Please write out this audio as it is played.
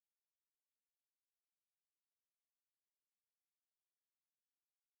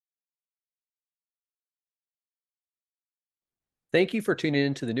Thank you for tuning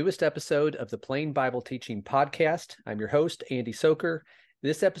in to the newest episode of the Plain Bible Teaching Podcast. I'm your host, Andy Soker.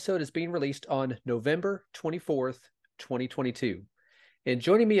 This episode is being released on November 24th, 2022. And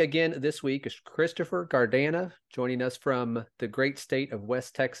joining me again this week is Christopher Gardana, joining us from the great state of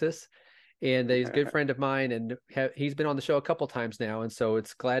West Texas. And he's a good friend of mine, and he's been on the show a couple times now. And so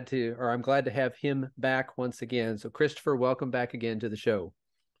I'm glad to have him back once again. So Christopher, welcome back again to the show.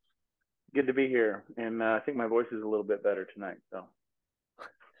 Good to be here, and I think my voice is a little bit better tonight. So,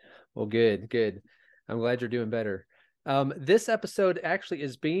 well, good. I'm glad you're doing better. This episode actually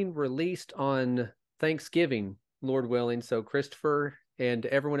is being released on Thanksgiving, Lord willing. So, Christopher and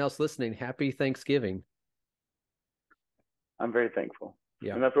everyone else listening, happy Thanksgiving. I'm very thankful.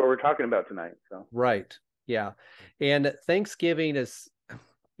 Yeah, and that's what we're talking about tonight. So, right. Yeah, and Thanksgiving is,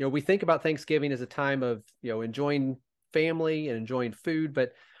 we think about Thanksgiving as a time of enjoying family and enjoying food,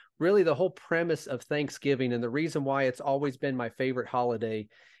 but really the whole premise of Thanksgiving and the reason why it's always been my favorite holiday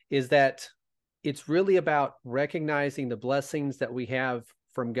is that it's really about recognizing the blessings that we have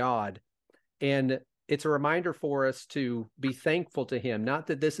from God. And it's a reminder for us to be thankful to Him. Not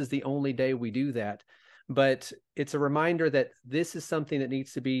that this is the only day we do that, but it's a reminder that this is something that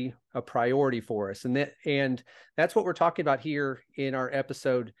needs to be a priority for us. And that's what we're talking about here in our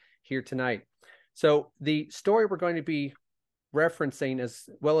episode here tonight. So the story we're going to be referencing, as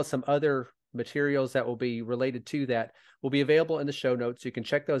well as some other materials that will be related to that, will be available in the show notes. You can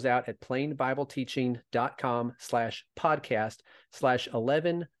check those out at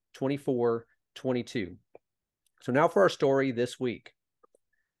plainbibleteaching.com/podcast/112422. So now for our story this week.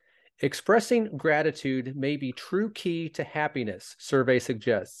 Expressing gratitude may be true key to happiness, survey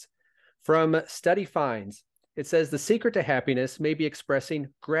suggests. From study finds, it says the secret to happiness may be expressing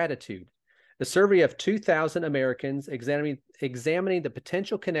gratitude. A survey of 2,000 Americans examining the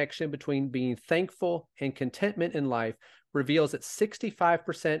potential connection between being thankful and contentment in life reveals that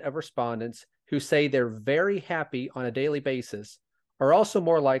 65% of respondents who say they're very happy on a daily basis are also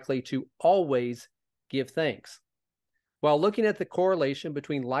more likely to always give thanks. While looking at the correlation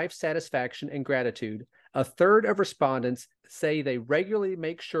between life satisfaction and gratitude, a third of respondents say they regularly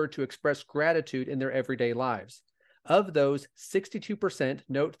make sure to express gratitude in their everyday lives. Of those, 62%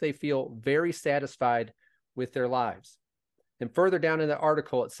 note they feel very satisfied with their lives. And further down in the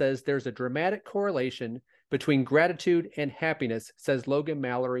article, it says there's a dramatic correlation between gratitude and happiness, says Logan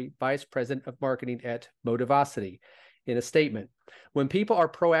Mallory, Vice President of Marketing at Motivosity, in a statement. When people are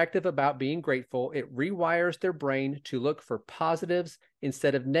proactive about being grateful, it rewires their brain to look for positives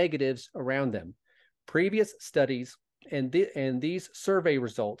instead of negatives around them. Previous studies and these survey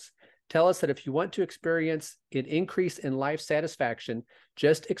results tell us that if you want to experience an increase in life satisfaction,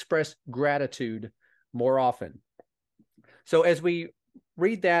 just express gratitude more often. So as we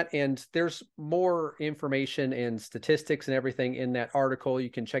read that, and there's more information and statistics and everything in that article, you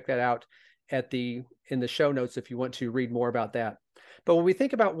can check that out in the show notes if you want to read more about that. But when we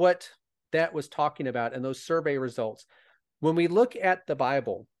think about what that was talking about and those survey results, when we look at the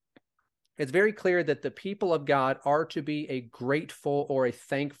Bible, it's very clear that the people of God are to be a grateful or a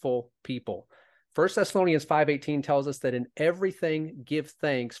thankful people. 1 Thessalonians 5:18 tells us that in everything give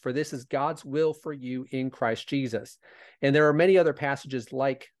thanks, for this is God's will for you in Christ Jesus. And there are many other passages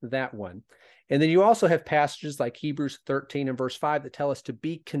like that one. And then you also have passages like Hebrews 13 and verse 5 that tell us to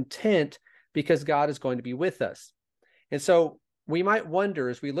be content because God is going to be with us. And so we might wonder,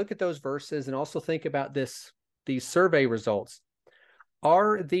 as we look at those verses and also think about these survey results,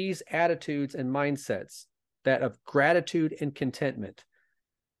 are these attitudes and mindsets, that of gratitude and contentment,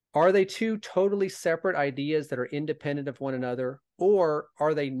 are they two totally separate ideas that are independent of one another, or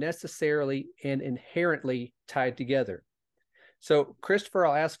are they necessarily and inherently tied together? So, Christopher,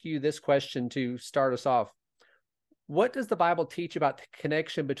 I'll ask you this question to start us off. What does the Bible teach about the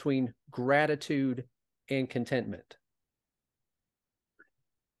connection between gratitude and contentment?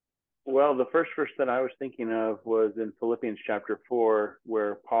 well, the first verse that I was thinking of was in Philippians chapter 4,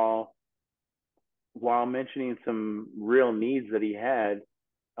 where Paul, while mentioning some real needs that he had,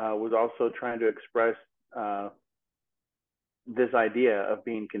 was also trying to express this idea of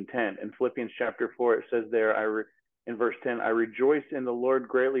being content. In Philippians chapter 4, it says there, in verse 10, I rejoice in the Lord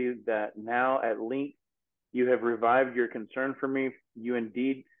greatly that now at length you have revived your concern for me. You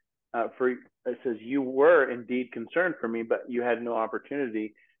indeed, it says, you were indeed concerned for me, but you had no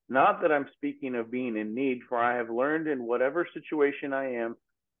opportunity. Not that I'm speaking of being in need, for I have learned in whatever situation I am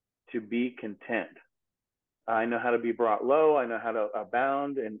to be content. I know how to be brought low. I know how to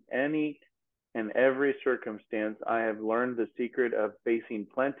abound in any and every circumstance. I have learned the secret of facing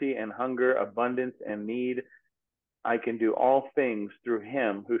plenty and hunger, abundance and need. I can do all things through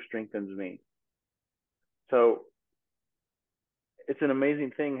him who strengthens me. So it's an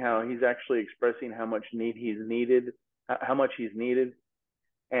amazing thing how he's actually expressing how much how much he's needed,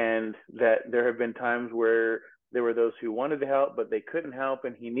 and that there have been times where there were those who wanted to help but they couldn't help,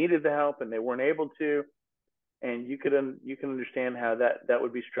 and he needed the help and they weren't able to, and you can understand how that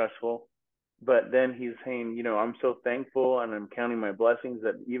would be stressful. But then he's saying, I'm so thankful and I'm counting my blessings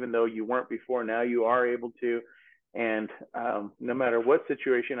that even though you weren't before, now you are able to. And no matter what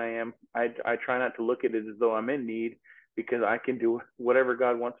situation I am, I try not to look at it as though I'm in need, because I can do whatever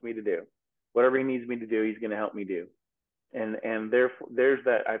God wants me to do. Whatever he needs me to do, he's going to help me do. And therefore, there's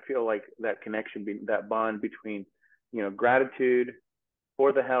that, I feel like that connection, that bond between, gratitude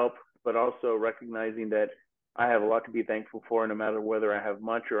for the help, but also recognizing that I have a lot to be thankful for, no matter whether I have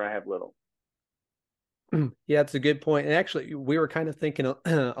much or I have little. Yeah, it's a good point. And actually, we were kind of thinking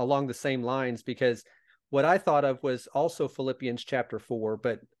along the same lines, because what I thought of was also Philippians chapter 4,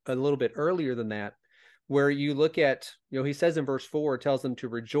 but a little bit earlier than that, where you look at, he says in verse 4, it tells them to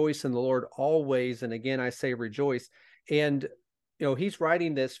rejoice in the Lord always. And again, I say rejoice. And, he's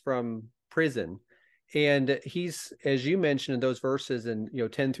writing this from prison. And he's, as you mentioned in those verses in,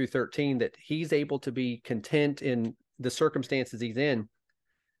 10 through 13, that he's able to be content in the circumstances he's in.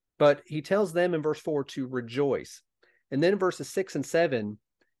 But he tells them in verse 4 to rejoice. And then in verses 6 and 7,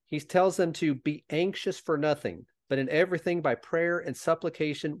 he tells them to be anxious for nothing, but in everything by prayer and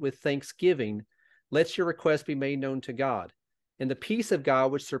supplication with thanksgiving, let your requests be made known to God. And the peace of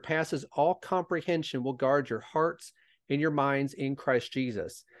God, which surpasses all comprehension, will guard your hearts and your minds in Christ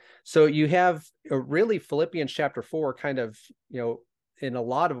Jesus. So you have really Philippians chapter 4 kind of, in a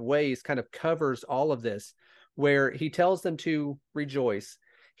lot of ways kind of covers all of this, where he tells them to rejoice.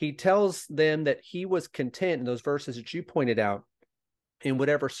 He tells them that he was content in those verses that you pointed out in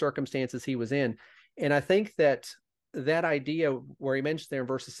whatever circumstances he was in. And I think that idea where he mentions there in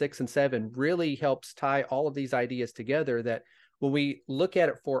verses 6 and 7 really helps tie all of these ideas together, that when we look at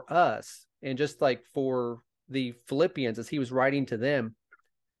it for us, and just like for the Philippians as he was writing to them,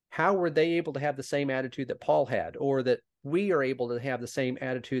 how were they able to have the same attitude that Paul had, or that we are able to have the same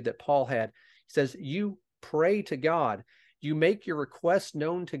attitude that Paul had? He says, you pray to God, you make your requests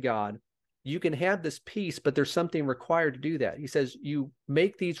known to God, you can have this peace, but there's something required to do that. He says, you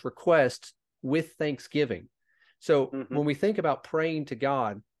make these requests with thanksgiving. So when we think about praying to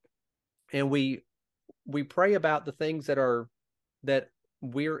God, and we pray about the things that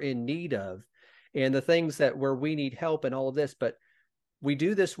we're in need of, and the things that where we need help and all of this, but we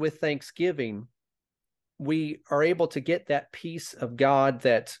do this with thanksgiving, we are able to get that peace of God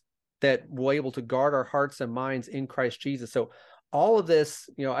that we're able to guard our hearts and minds in Christ Jesus. So all of this,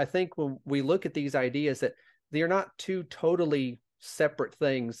 I think when we look at these ideas, that they're not two totally separate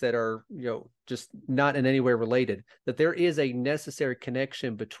things that are, just not in any way related, that there is a necessary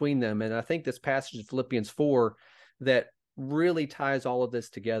connection between them. And I think this passage of Philippians 4 that really ties all of this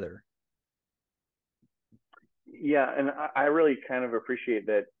together. Yeah, and I really kind of appreciate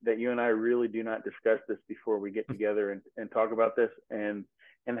that you and I really do not discuss this before we get together and talk about this, and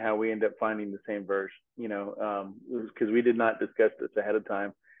how we end up finding the same verse, because we did not discuss this ahead of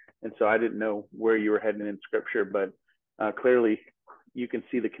time. And so I didn't know where you were heading in scripture, but clearly you can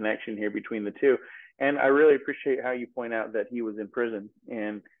see the connection here between the two. And I really appreciate how you point out that he was in prison,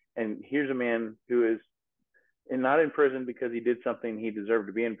 and here's a man who is not in prison because he did something he deserved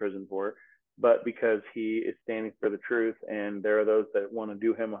to be in prison for, but because he is standing for the truth, and there are those that want to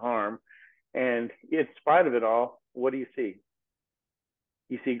do him harm. And in spite of it all, what do you see?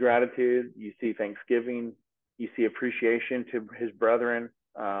 You see gratitude, you see thanksgiving, you see appreciation to his brethren.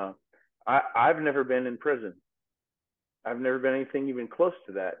 I've never been in prison. I've never been anything even close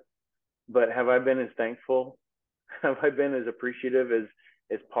to that. But have I been as thankful? Have I been as appreciative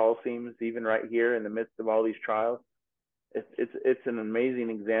as Paul seems, even right here in the midst of all these trials? It's an amazing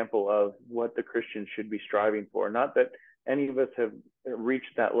example of what the Christian should be striving for. Not that any of us have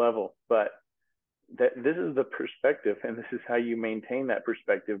reached that level, but that this is the perspective, and this is how you maintain that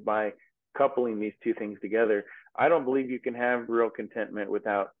perspective, by coupling these two things together. I don't believe you can have real contentment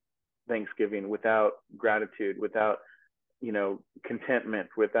without thanksgiving, without gratitude, without contentment,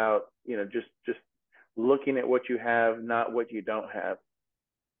 without just looking at what you have, not what you don't have.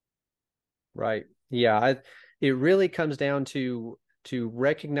 Right. Yeah. It really comes down to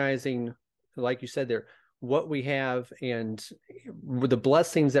recognizing, like you said there, what we have and the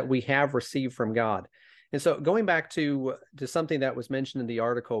blessings that we have received from God. And so going back to something that was mentioned in the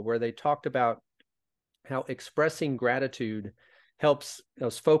article, where they talked about how expressing gratitude helps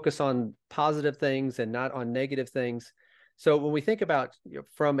us focus on positive things and not on negative things. So when we think about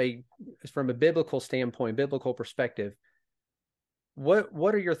from a biblical standpoint, biblical perspective,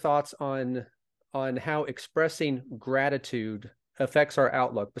 what are your thoughts on how expressing gratitude affects our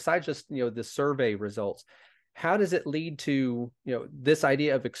outlook, besides just, the survey results, how does it lead to, this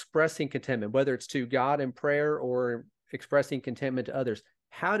idea of expressing contentment, whether it's to God in prayer or expressing contentment to others?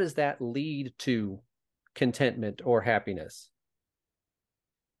 How does that lead to contentment or happiness?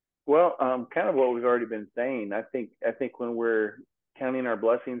 Well, kind of what we've already been saying. I think when we're counting our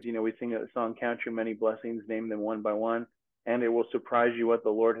blessings, we sing a song, "Count your many blessings, name them one by one, and it will surprise you what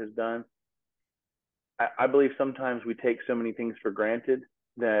the Lord has done." I believe sometimes we take so many things for granted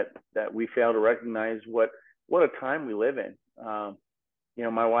that we fail to recognize what a time we live in.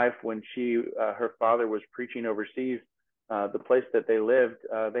 My wife, when her father was preaching overseas, the place that they lived,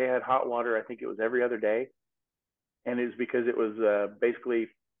 they had hot water. I think it was every other day, and it was because it was basically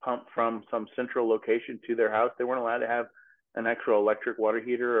pumped from some central location to their house. They weren't allowed to have an extra electric water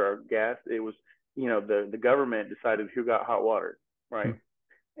heater or gas. It was, the government decided who got hot water, right?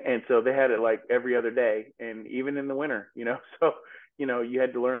 And so they had it like every other day, and even in the winter, so you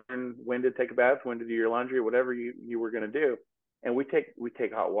had to learn when to take a bath, when to do your laundry, whatever you were going to do. And we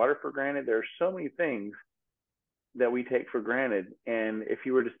take hot water for granted. There are so many things that we take for granted, and if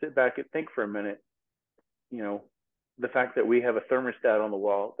you were to sit back and think for a minute, the fact that we have a thermostat on the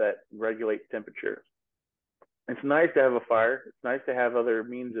wall that regulates temperature. It's nice to have a fire. It's nice to have other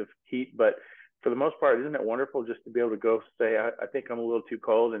means of heat, but for the most part, isn't it wonderful just to be able to go say, I think I'm a little too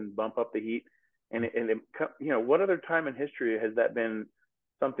cold, and bump up the heat? And what other time in history has that been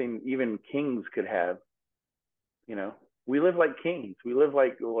something even kings could have? We live like kings. We live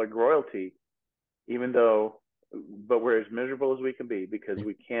like royalty, but we're as miserable as we can be because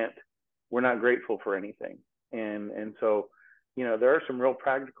we're not grateful for anything. And so, there are some real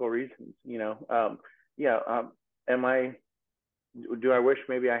practical reasons, do I wish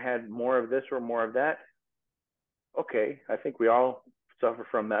maybe I had more of this or more of that? Okay, I think we all suffer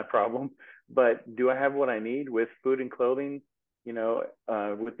from that problem. But do I have what I need with food and clothing?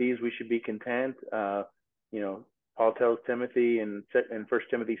 With these we should be content. Paul tells Timothy in 1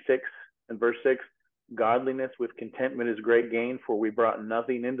 Timothy 6 and verse 6, godliness with contentment is great gain, for we brought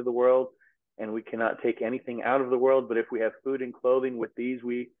nothing into the world, and we cannot take anything out of the world. But if we have food and clothing, with these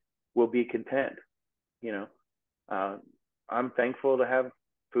we will be content. I'm thankful to have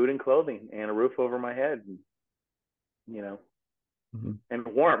food and clothing and a roof over my head, and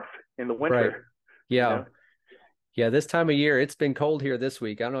warmth in the winter. Right. Yeah. Yeah. This time of year, it's been cold here this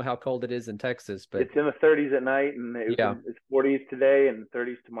week. I don't know how cold it is in Texas, but it's in the 30s at night, and it's 40s today and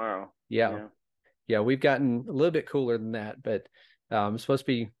 30s tomorrow. Yeah. Yeah. We've gotten a little bit cooler than that, but it's supposed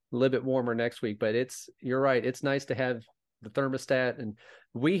to be a little bit warmer next week. But you're right. It's nice to have the thermostat, and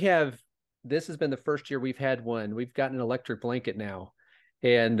this has been the first year we've had one. We've gotten an electric blanket now,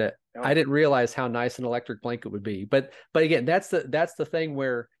 and I didn't realize how nice an electric blanket would be. But again, that's the thing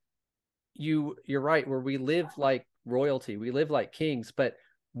where you're right, where we live like royalty, we live like kings, but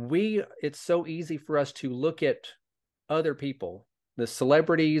it's so easy for us to look at other people, the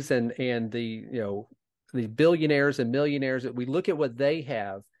celebrities and the the billionaires and millionaires, that we look at what they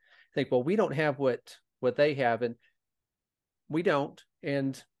have, think, well, we don't have what they have, and we don't,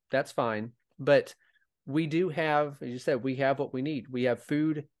 and that's fine. But we do have, as you said, we have what we need. We have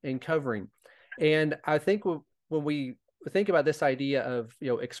food and covering. And I think when we think about this idea of,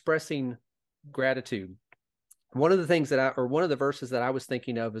 expressing gratitude, one of the things one of the verses that I was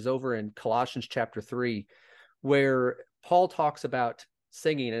thinking of is over in Colossians chapter 3, where Paul talks about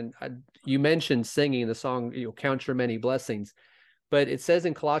singing. And you mentioned singing the song, Count Your Many Blessings. But it says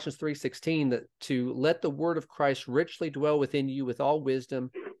in Colossians 3:16 that to let the word of Christ richly dwell within you with all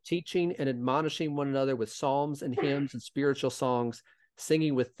wisdom, teaching and admonishing one another with psalms and hymns and spiritual songs,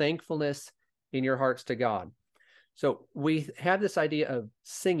 singing with thankfulness in your hearts to God. So we have this idea of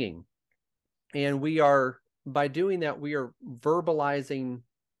singing, and by doing that, we are verbalizing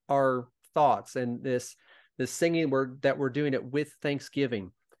our thoughts, and this singing that we're doing it with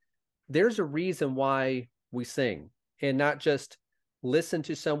thanksgiving. There's a reason why we sing, and not just listen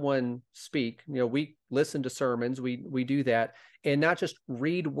to someone speak. We listen to sermons, we do that, and not just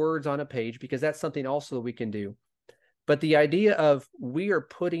read words on a page, because that's something also that we can do. But the idea of we are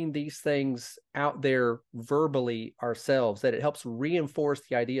putting these things out there verbally ourselves, that it helps reinforce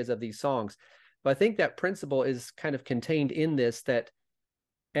the ideas of these songs. But I think that principle is kind of contained in this, that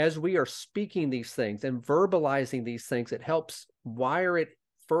as we are speaking these things and verbalizing these things, it helps wire it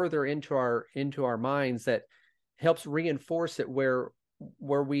further into our minds, that helps reinforce it, where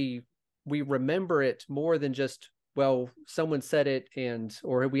we remember it more than just, well, someone said it,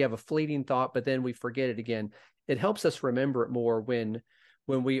 or we have a fleeting thought, but then we forget it again. It helps us remember it more when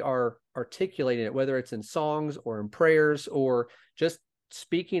we are articulating it, whether it's in songs or in prayers, or just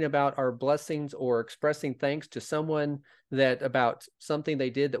speaking about our blessings or expressing thanks to someone that about something they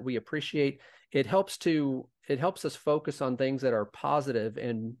did that we appreciate, it helps us focus on things that are positive,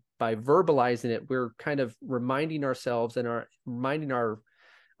 and by verbalizing it, we're kind of reminding ourselves and reminding our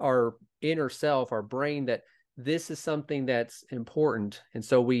inner self, our brain, that this is something that's important, and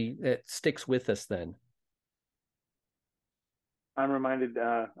so it sticks with us then. I'm reminded,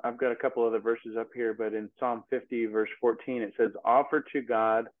 I've got a couple other verses up here, but in Psalm 50, verse 14, it says, offer to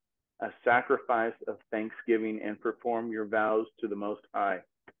God a sacrifice of thanksgiving and perform your vows to the Most High.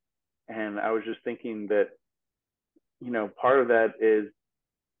 And I was just thinking that, part of that is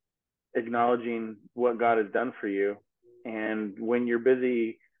acknowledging what God has done for you. And when you're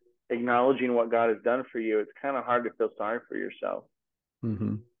busy acknowledging what God has done for you, it's kind of hard to feel sorry for yourself.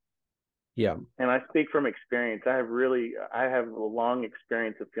 Mm-hmm. Yeah. And I speak from experience. I have a long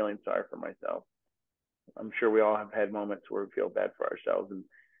experience of feeling sorry for myself. I'm sure we all have had moments where we feel bad for ourselves and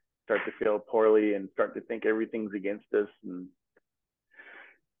start to feel poorly and start to think everything's against us.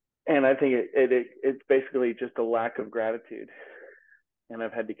 And I think it's basically just a lack of gratitude. And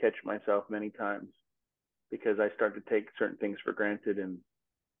I've had to catch myself many times because I start to take certain things for granted and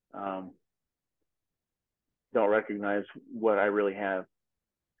don't recognize what I really have.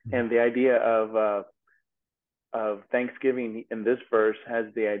 And the idea of Thanksgiving in this verse has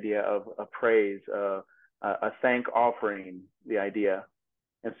the idea of a praise, a thank offering, the idea.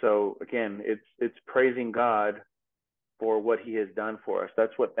 And so again, it's praising God for what He has done for us.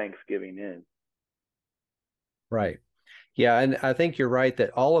 That's what Thanksgiving is. Right. Yeah, and I think you're right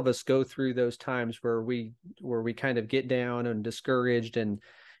that all of us go through those times where we kind of get down and discouraged, and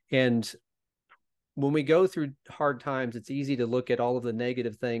when we go through hard times, it's easy to look at all of the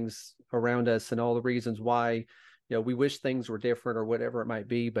negative things around us and all the reasons why, we wish things were different or whatever it might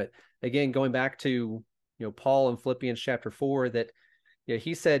be. But again, going back to, Paul in Philippians chapter 4, that,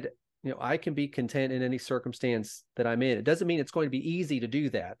 he said, I can be content in any circumstance that I'm in. It doesn't mean it's going to be easy to do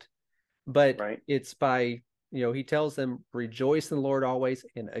that, but right. It's by, he tells them, rejoice in the Lord always.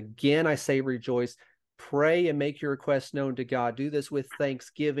 And again, I say rejoice. Pray and make your requests known to God. Do this with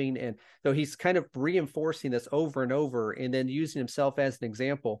thanksgiving. And so he's kind of reinforcing this over and over, and then using himself as an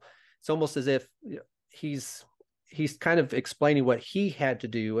example. It's almost as if he's kind of explaining what he had to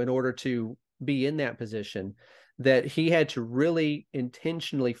do in order to be in that position, that he had to really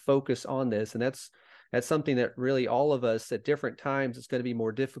intentionally focus on this. And that's something that really all of us at different times, it's going to be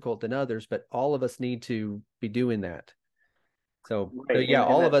more difficult than others, but all of us need to be doing that. So, right. yeah,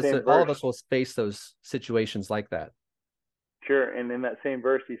 all of us will face those situations like that. Sure. And in that same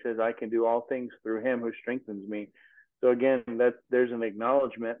verse, he says, I can do all things through Him who strengthens me. So again, there's an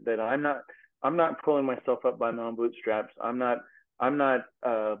acknowledgement that I'm not pulling myself up by my own bootstraps. I'm not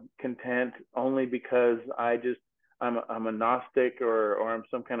content only because I'm a Gnostic or I'm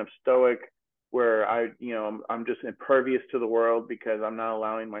some kind of Stoic where I'm just impervious to the world because I'm not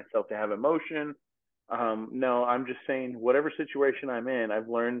allowing myself to have emotion. No, I'm just saying whatever situation I'm in, I've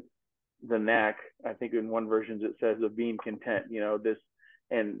learned the knack. I think in one version it says of being content.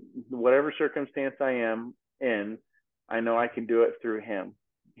 And whatever circumstance I am in, I know I can do it through Him.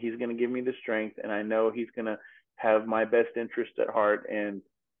 He's going to give me the strength, and I know He's going to have my best interest at heart, and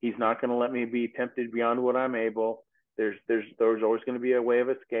He's not going to let me be tempted beyond what I'm able. There's always going to be a way of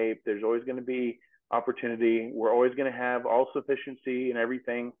escape. There's always going to be opportunity. We're always going to have all sufficiency and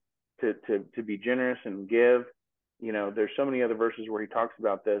everything to be generous and give. There's so many other verses where he talks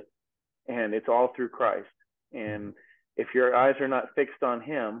about this, and it's all through Christ. And if your eyes are not fixed on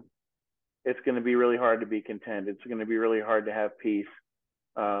Him, it's going to be really hard to be content. It's going to be really hard to have peace.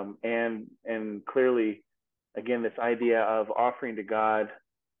 And clearly, again, this idea of offering to God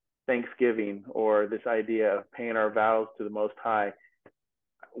thanksgiving, or this idea of paying our vows to the Most High,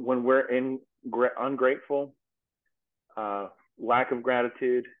 when we're ungrateful, lack of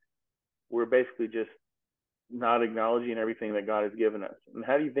gratitude, we're basically just not acknowledging everything that God has given us. And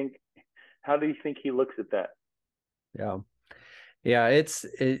how do you think He looks at that? Yeah,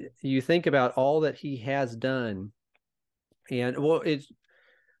 you think about all that He has done, and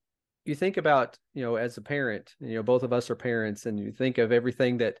you think about, as a parent, both of us are parents, and you think of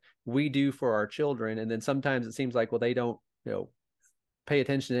everything that we do for our children, and then sometimes it seems like, well, they don't, pay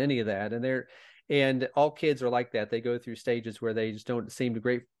attention to any of that, and all kids are like that. They go through stages where they just don't seem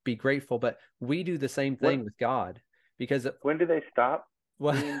to be grateful, but we do the same thing with God, because when do they stop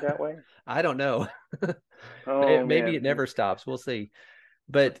being that way? I don't know. Oh, maybe man. it never stops. We'll see.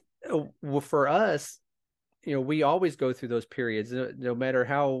 But for us, we always go through those periods, no matter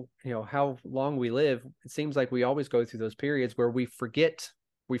how long we live. It seems like we always go through those periods where we forget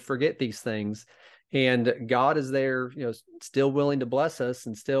these things. And God is there, still willing to bless us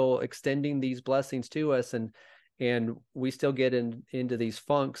and still extending these blessings to us. And we still get into these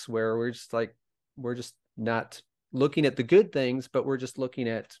funks where we're just not looking at the good things, but we're just looking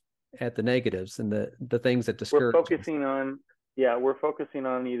at the negatives and the things that discourage us. We're focusing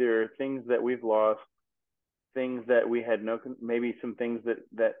on either things that we've lost, things that we had maybe some things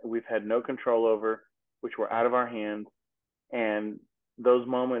that we've had no control over, which were out of our hands. And those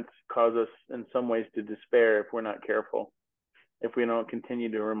moments cause us in some ways to despair if we're not careful, if we don't continue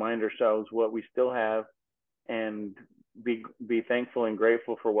to remind ourselves what we still have and be thankful and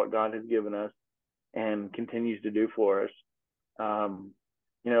grateful for what God has given us and continues to do for us.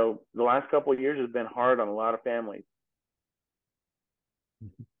 The last couple of years has been hard on a lot of families.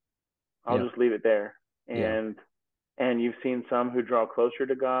 I'll just leave it there. And you've seen some who draw closer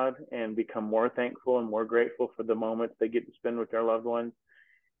to God and become more thankful and more grateful for the moments they get to spend with their loved ones.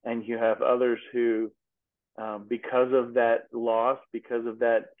 And you have others who, because of that loss, because of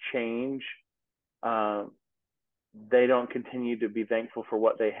that change, they don't continue to be thankful for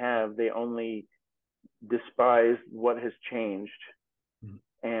what they have. They only despise what has changed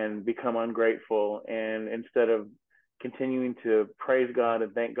and become ungrateful. And instead of continuing to praise God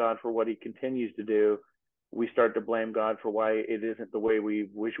and thank God for what he continues to do, we start to blame God for why it isn't the way we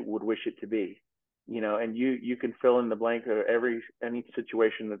would wish it to be. And you can fill in the blank of any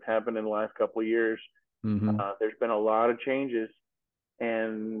situation that's happened in the last couple of years. There's been a lot of changes,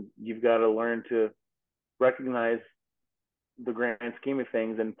 and you've got to learn to recognize the grand scheme of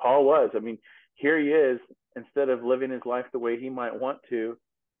things. And Paul here he is, instead of living his life the way he might want to,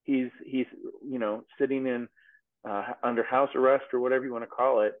 he's sitting in under house arrest or whatever you want to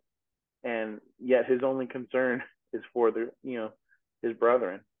call it, and yet his only concern is for his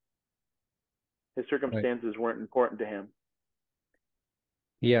brethren. His circumstances weren't important to him.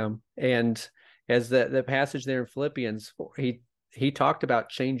 Yeah, and as the passage there in Philippians, he talked about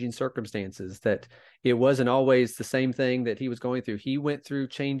changing circumstances, that it wasn't always the same thing that he was going through. He went through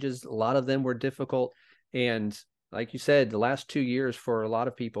changes. A lot of them were difficult. And like you said, the last 2 years for a lot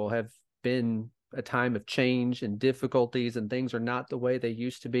of people have been a time of change and difficulties, and things are not the way they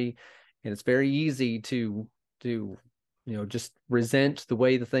used to be. And it's very easy to just resent the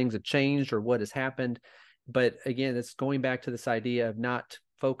way the things have changed or what has happened. But again, it's going back to this idea of not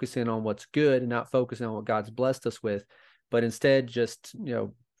focusing on what's good and not focusing on what God's blessed us with, but instead just,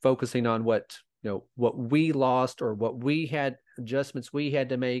 focusing on what we lost or what we had, adjustments we had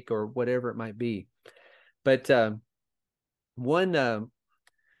to make, or whatever it might be. But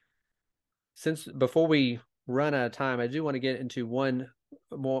since before we run out of time, I do want to get into one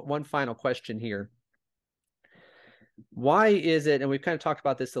final question here. Why is it, and we've kind of talked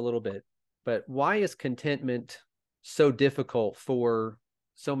about this a little bit, but why is contentment so difficult for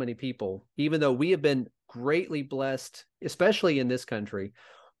so many people, even though we have been greatly blessed, especially in this country?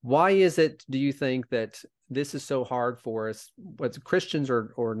 Why is it, do you think, that this is so hard for us, whether Christians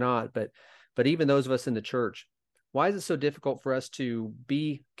or not, but even those of us in the church? Why is it so difficult for us to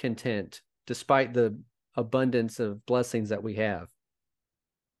be content despite the abundance of blessings that we have?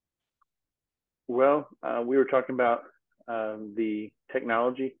 Well, we were talking about the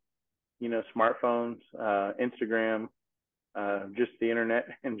technology, smartphones, Instagram, just the internet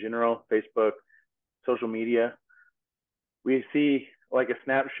in general, Facebook, social media. We see like a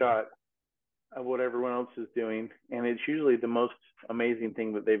snapshot of what everyone else is doing, and it's usually the most amazing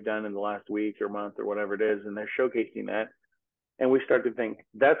thing that they've done in the last week or month or whatever it is, and they're showcasing that. And we start to think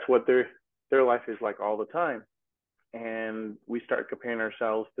that's what their life is like all the time. And we start comparing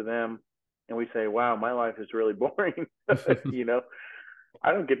ourselves to them, and we say, wow, my life is really boring.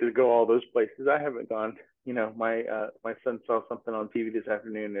 I don't get to go all those places. I haven't gone. My son saw something on TV this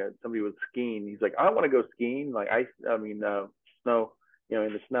afternoon that somebody was skiing. He's like, I want to go skiing, like snow,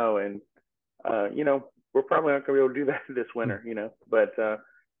 in the snow. And we're probably not going to be able to do that this winter, but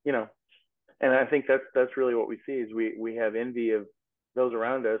and I think that's really what we see is we have envy of those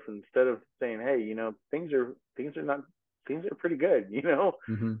around us, instead of saying, hey, things are pretty good.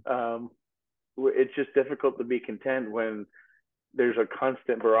 It's just difficult to be content when there's a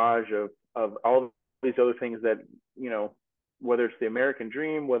constant barrage of all these other things that, whether it's the American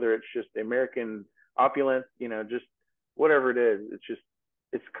dream, whether it's just the American opulence, just whatever it is,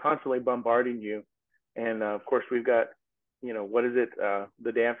 it's constantly bombarding you. And of course we've got, what is it?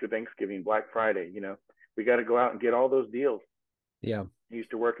 The day after Thanksgiving, Black Friday, we got to go out and get all those deals. Yeah. I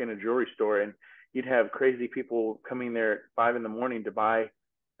used to work in a jewelry store, and you'd have crazy people coming there at 5 a.m. to buy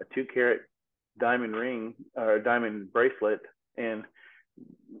a 2-carat diamond ring or a diamond bracelet, and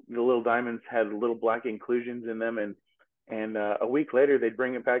the little diamonds had little black inclusions in them, and a week later they'd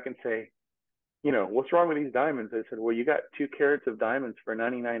bring it back and say, what's wrong with these diamonds? I said, well, you got 2 carats of diamonds for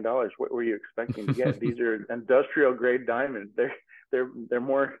 $99. What were you expecting to get? These are industrial grade diamonds. They're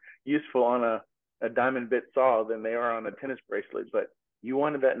more useful on a diamond bit saw than they are on a tennis bracelet. But you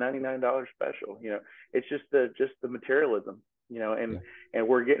wanted that $99 special. It's just the materialism. And Yeah. and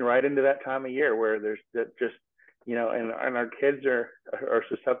we're getting right into that time of year where there's that just and our kids are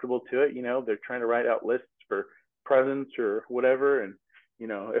susceptible to it. They're trying to write out lists for presents or whatever, and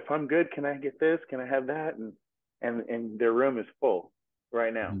if I'm good, can I get this? Can I have that? And their room is full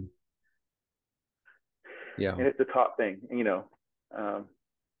right now, Mhm. Yeah. and it's the top thing. So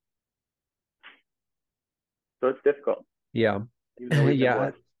it's difficult, Yeah. even though we've been Yeah.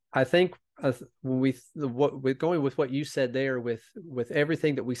 blessed. I think when with going with what you said there, with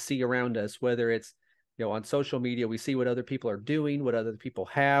everything that we see around us, whether it's on social media, we see what other people are doing, what other people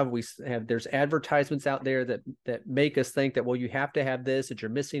have. There's advertisements out there that make us think that, well, you have to have this, that you're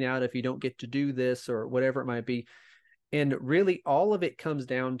missing out if you don't get to do this or whatever it might be. And really, all of it comes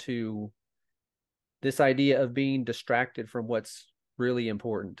down to this idea of being distracted from what's really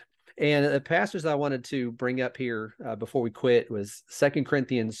important. And the passage that I wanted to bring up here before we quit was 2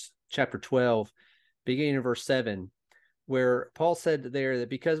 Corinthians chapter 12, beginning in verse 7, where Paul said there that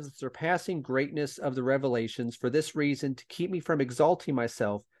because of the surpassing greatness of the revelations, for this reason, to keep me from exalting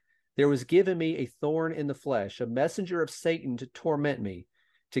myself, there was given me a thorn in the flesh, a messenger of Satan to torment me,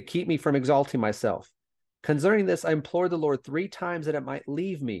 to keep me from exalting myself. Concerning this, I implored the Lord 3 times that it might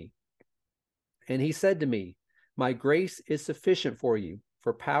leave me. And he said to me, my grace is sufficient for you,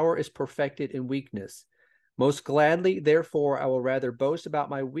 for power is perfected in weakness. Most gladly, therefore, I will rather boast about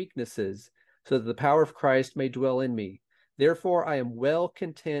my weaknesses, so that the power of Christ may dwell in me. Therefore, I am well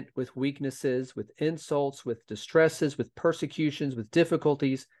content with weaknesses, with insults, with distresses, with persecutions, with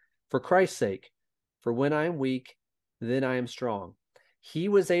difficulties, for Christ's sake. For when I am weak, then I am strong. He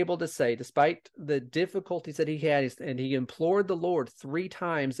was able to say, despite the difficulties that he had, and he implored the Lord 3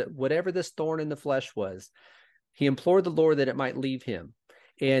 times that whatever this thorn in the flesh was, he implored the Lord that it might leave him.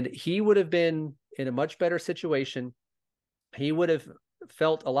 And he would have been in a much better situation. He would have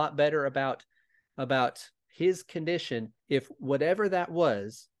felt a lot better about his condition if whatever that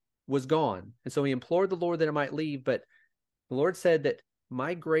was gone. And so he implored the Lord that it might leave, but the Lord said that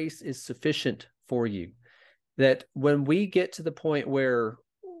my grace is sufficient for you. That when we get to the point where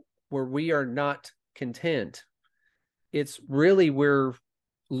we are not content, it's really we're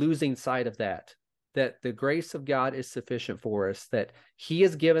losing sight of that the grace of God is sufficient for us, that he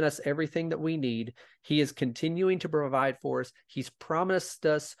has given us everything that we need. He is continuing to provide for us. He's promised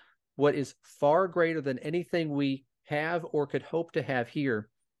us what is far greater than anything we have or could hope to have here.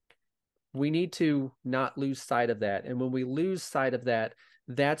 We need to not lose sight of that. And when we lose sight of that,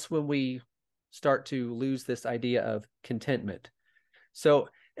 that's when we start to lose this idea of contentment. So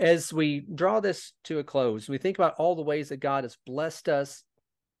as we draw this to a close, we think about all the ways that God has blessed us,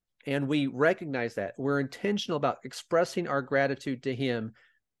 and we recognize that we're intentional about expressing our gratitude to him,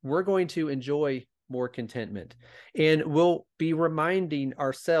 we're going to enjoy more contentment. And we'll be reminding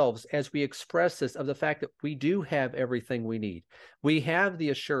ourselves as we express this of the fact that we do have everything we need. We have the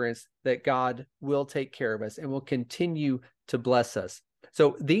assurance that God will take care of us and will continue to bless us.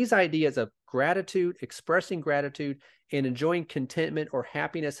 So these ideas of gratitude, expressing gratitude, and enjoying contentment or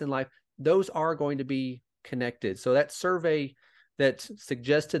happiness in life, those are going to be connected. So that survey that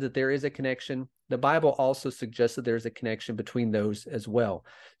suggested that there is a connection, the Bible also suggests that there's a connection between those as well.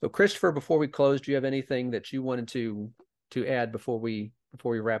 So Christopher, before we close, do you have anything that you wanted to add before we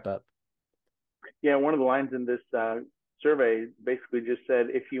wrap up? Yeah, one of the lines in this survey basically just said,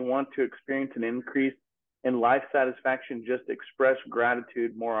 if you want to experience an increase in life satisfaction, just express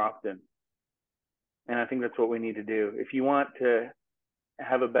gratitude more often. And I think that's what we need to do. If you want to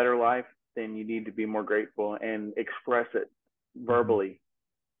have a better life, then you need to be more grateful and express it verbally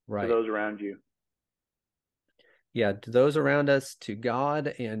right. to those around you. Yeah, to those around us, to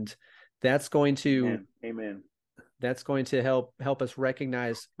God, and that's going to Amen. That's going to help us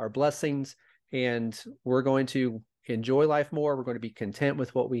recognize our blessings, and we're going to enjoy life more. We're going to be content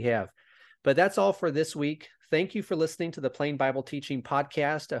with what we have. But that's all for this week. Thank you for listening to the Plain Bible Teaching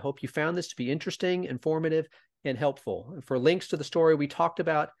Podcast. I hope you found this to be interesting, informative, and helpful. For links to the story we talked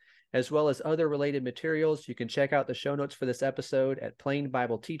about, as well as other related materials, you can check out the show notes for this episode at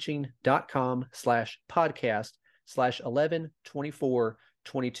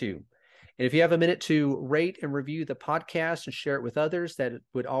plainbibleteaching.com/podcast/112422. And if you have a minute to rate and review the podcast and share it with others, that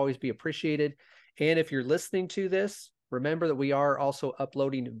would always be appreciated. And if you're listening to this, remember that we are also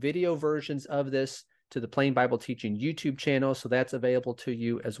uploading video versions of this to the Plain Bible Teaching YouTube channel, so that's available to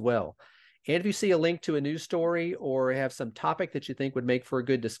you as well. And if you see a link to a news story or have some topic that you think would make for a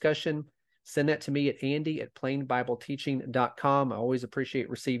good discussion, send that to me at andy@plainbibleteaching.com. I always appreciate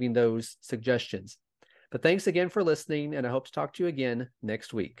receiving those suggestions. But thanks again for listening, and I hope to talk to you again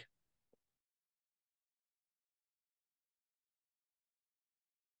next week.